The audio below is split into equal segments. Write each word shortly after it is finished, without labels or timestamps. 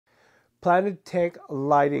Planted Tank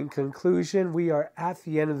Lighting conclusion. We are at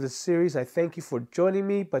the end of the series. I thank you for joining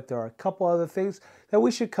me, but there are a couple other things that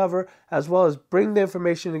we should cover, as well as bring the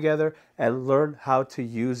information together and learn how to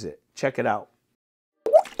use it. Check it out.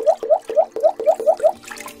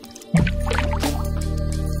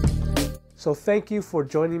 So thank you for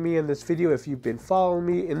joining me in this video. If you've been following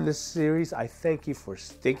me in this series, I thank you for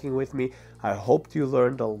sticking with me. I hope you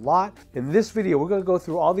learned a lot. In this video, we're going to go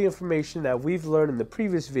through all the information that we've learned in the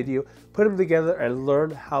previous video, put them together and learn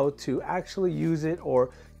how to actually use it, or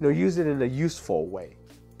use it in a useful way.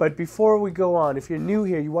 But before we go on, if you're new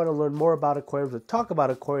here, you want to learn more about aquariums or talk about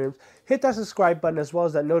aquariums, hit that subscribe button as well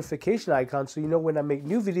as that notification icon so you know when I make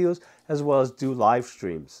new videos as well as do live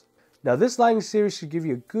streams. Now, this lighting series should give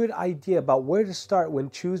you a good idea about where to start when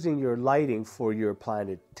choosing your lighting for your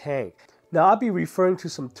planted tank. Now, I'll be referring to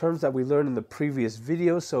some terms that we learned in the previous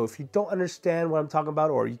video, so if you don't understand what I'm talking about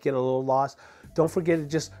or you get a little lost, don't forget to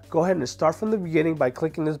just go ahead and start from the beginning by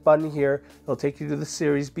clicking this button here. It'll take you to the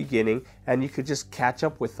series beginning and you could just catch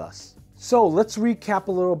up with us. So let's recap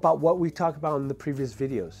a little about what we talked about in the previous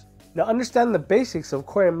videos. Now, understanding the basics of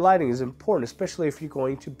aquarium lighting is important, especially if you're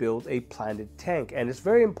going to build a planted tank. And it's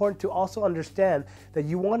very important to also understand that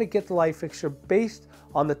you want to get the light fixture based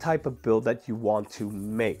on the type of build that you want to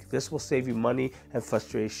make. This will save you money and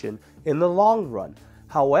frustration in the long run.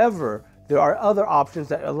 However, there are other options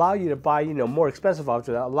that allow you to buy, more expensive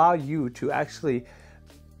options that allow you to actually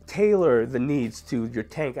tailor the needs to your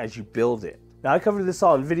tank as you build it. Now, I covered this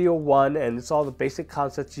all in video 1, and it's all the basic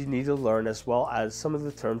concepts you need to learn, as well as some of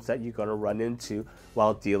the terms that you're going to run into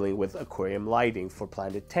while dealing with aquarium lighting for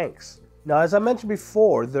planted tanks. Now, as I mentioned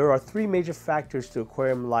before, there are 3 major factors to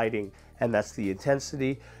aquarium lighting, and that's the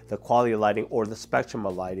intensity, the quality of lighting, or the spectrum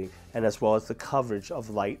of lighting, and as well as the coverage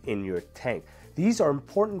of light in your tank. These are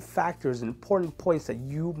important factors and important points that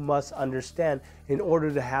you must understand in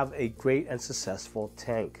order to have a great and successful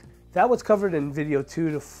tank. That was covered in video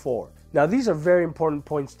 2 to 4. Now, these are very important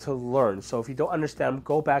points to learn, so if you don't understand them,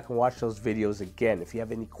 go back and watch those videos again. If you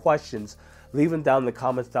have any questions, leave them down in the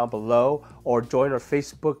comments down below, or join our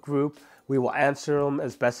Facebook group. We will answer them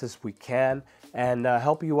as best as we can and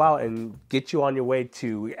help you out and get you on your way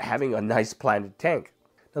to having a nice planted tank.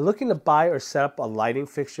 Now, looking to buy or set up a lighting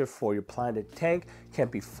fixture for your planted tank can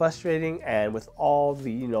be frustrating, and with all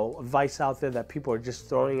the advice out there that people are just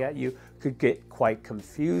throwing at you, could get quite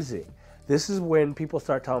confusing. This is when people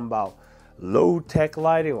start talking about low-tech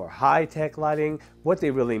lighting or high-tech lighting. What they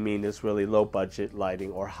really mean is really low-budget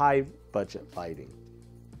lighting or high-budget lighting.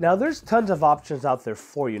 Now, there's tons of options out there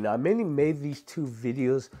for you. Now, I mainly made these 2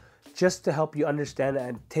 videos just to help you understand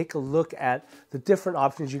and take a look at the different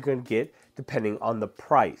options you're going to get depending on the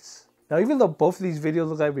price. Now, even though both of these videos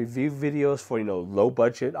look like review videos for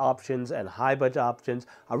low-budget options and high-budget options,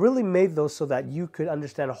 I really made those so that you could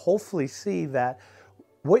understand, hopefully see that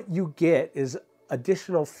what you get is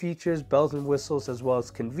additional features, bells and whistles, as well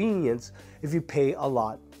as convenience if you pay a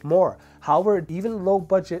lot more. However, even low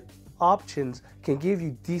budget options can give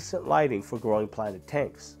you decent lighting for growing planted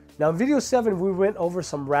tanks. Now, in video 7, we went over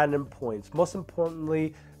some random points. Most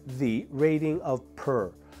importantly, the rating of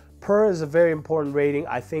PER. PER is a very important rating.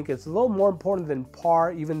 I think it's a little more important than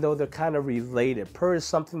PAR, even though they're kind of related. PER is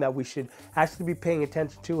something that we should actually be paying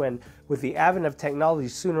attention to, and with the advent of technology,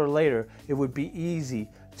 sooner or later, it would be easy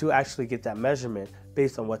to actually get that measurement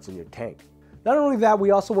based on what's in your tank. Not only that,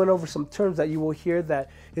 we also went over some terms that you will hear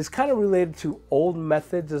that is kind of related to old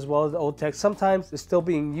methods as well as old tech. Sometimes it's still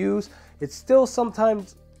being used. It's still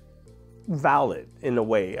sometimes valid in a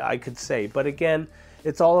way, I could say. But again,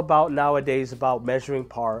 it's all about nowadays about measuring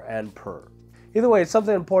PAR and PER. Either way, it's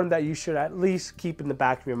something important that you should at least keep in the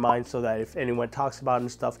back of your mind so that if anyone talks about it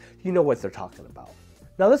and stuff, you know what they're talking about.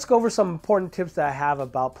 Now, let's go over some important tips that I have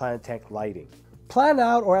about planted tank lighting. Plan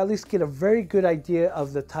out, or at least get a very good idea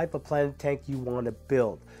of the type of planted tank you want to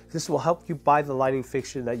build. This will help you buy the lighting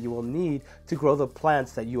fixture that you will need to grow the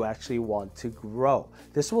plants that you actually want to grow.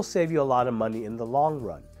 This will save you a lot of money in the long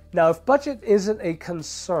run. Now, if budget isn't a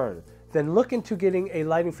concern, then look into getting a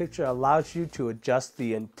lighting fixture that allows you to adjust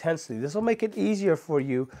the intensity. This will make it easier for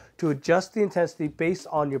you to adjust the intensity based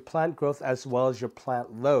on your plant growth as well as your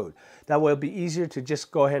plant load. That way it'll be easier to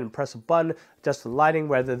just go ahead and press a button, adjust the lighting,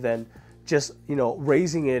 rather than just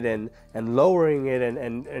raising it and lowering it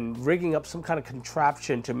and rigging up some kind of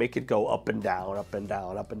contraption to make it go up and down, up and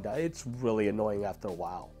down, up and down. It's really annoying after a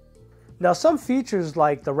while. Now, some features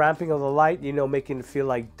like the ramping of the light, making it feel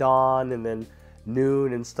like dawn and then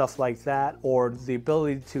noon and stuff like that, or the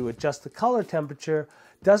ability to adjust the color temperature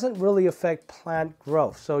doesn't really affect plant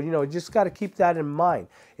growth. So, you just got to keep that in mind.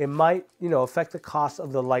 It might, affect the cost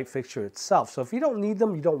of the light fixture itself. So if you don't need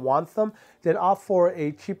them, you don't want them, then opt for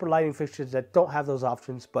a cheaper lighting fixture that don't have those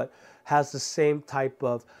options, but has the same type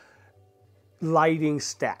of lighting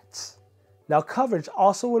stats. Now, coverage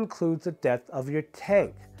also includes the depth of your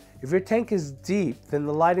tank. If your tank is deep, then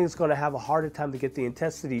the lighting is going to have a harder time to get the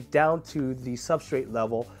intensity down to the substrate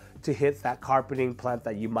level to hit that carpeting plant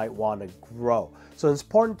that you might want to grow. So it's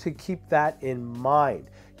important to keep that in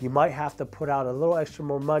mind. You might have to put out a little extra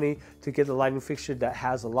more money to get the lighting fixture that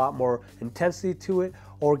has a lot more intensity to it,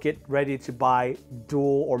 or get ready to buy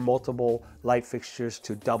dual or multiple light fixtures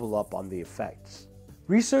to double up on the effects.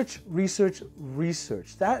 Research, research,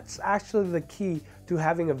 research. That's actually the key to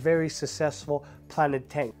having a very successful planted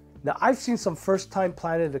tank. Now, I've seen some first-time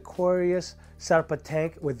planted aquariums set up a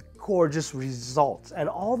tank with gorgeous results. And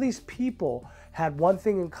all these people had one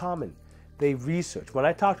thing in common. They researched. When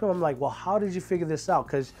I talked to them, I'm like, well, how did you figure this out?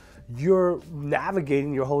 Because you're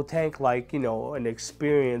navigating your whole tank like, an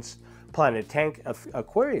experienced planted tank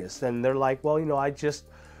aquarist. And they're like, well, I just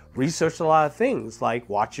researched a lot of things, like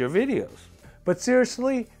watch your videos. But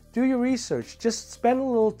seriously, do your research. Just spend a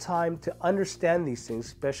little time to understand these things,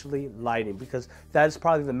 especially lighting, because that is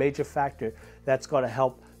probably the major factor that's going to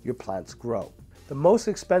help your plants grow. The most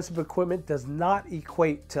expensive equipment does not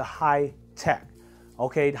equate to high tech.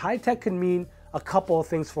 Okay, high tech could mean a couple of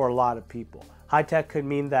things for a lot of people. High tech could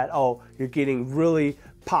mean that, oh, you're getting really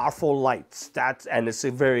powerful lights, and it's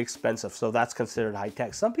very expensive, so that's considered high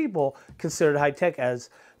tech. Some people consider high tech as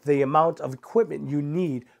the amount of equipment you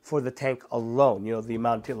need for the tank alone. The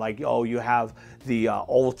amount of, like, oh, you have the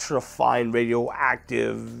ultra fine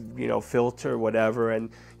radioactive, filter, whatever, and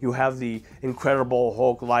you have the incredible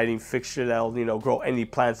Hulk lighting fixture that'll, grow any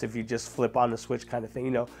plants if you just flip on the switch kind of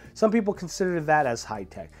thing. Some people consider that as high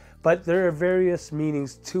tech, but there are various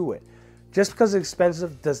meanings to it. Just because it's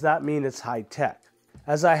expensive does not mean it's high tech.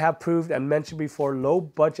 As I have proved and mentioned before, low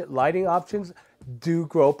budget lighting options do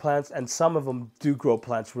grow plants, and some of them do grow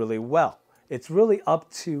plants really well. It's really up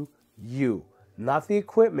to you, not the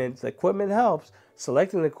equipment. The equipment helps.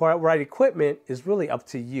 Selecting the right equipment is really up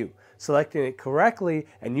to you. Selecting it correctly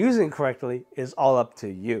and using it correctly is all up to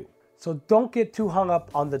you. So don't get too hung up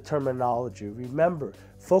on the terminology. Remember,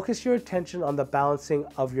 focus your attention on the balancing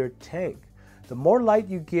of your tank. The more light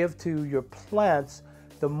you give to your plants,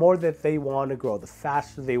 the more that they want to grow, the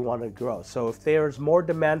faster they want to grow. So if there's more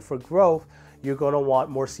demand for growth, you're going to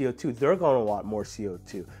want more CO2. They're going to want more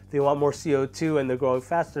CO2. They want more CO2 and they're growing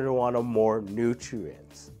faster, they want more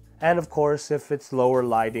nutrients. And of course, if it's lower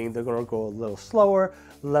lighting, they're going to grow a little slower,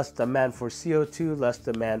 less demand for CO2, less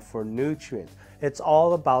demand for nutrients. It's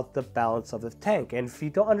all about the balance of the tank. And if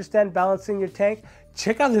you don't understand balancing your tank,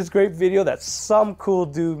 check out this great video that some cool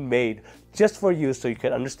dude made just for you so you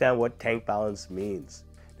can understand what tank balance means.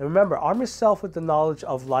 And remember, arm yourself with the knowledge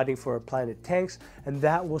of lighting for planted tanks, and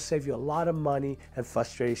that will save you a lot of money and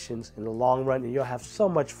frustrations in the long run, and you'll have so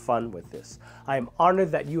much fun with this. I am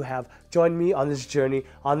honored that you have joined me on this journey,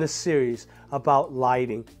 on this series about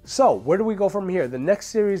lighting. So where do we go from here? The next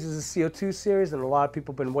series is the CO2 series, and a lot of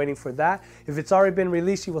people have been waiting for that. If it's already been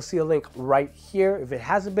released, you will see a link right here. If it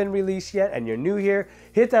hasn't been released yet and you're new here,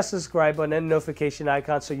 hit that subscribe button and notification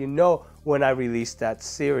icon so you know when I release that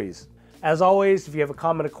series. As always, if you have a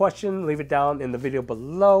comment or question, leave it down in the video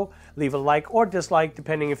below. Leave a like or dislike,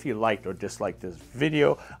 depending if you liked or disliked this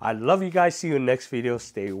video. I love you guys. See you in the next video.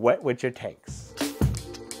 Stay wet with your tanks.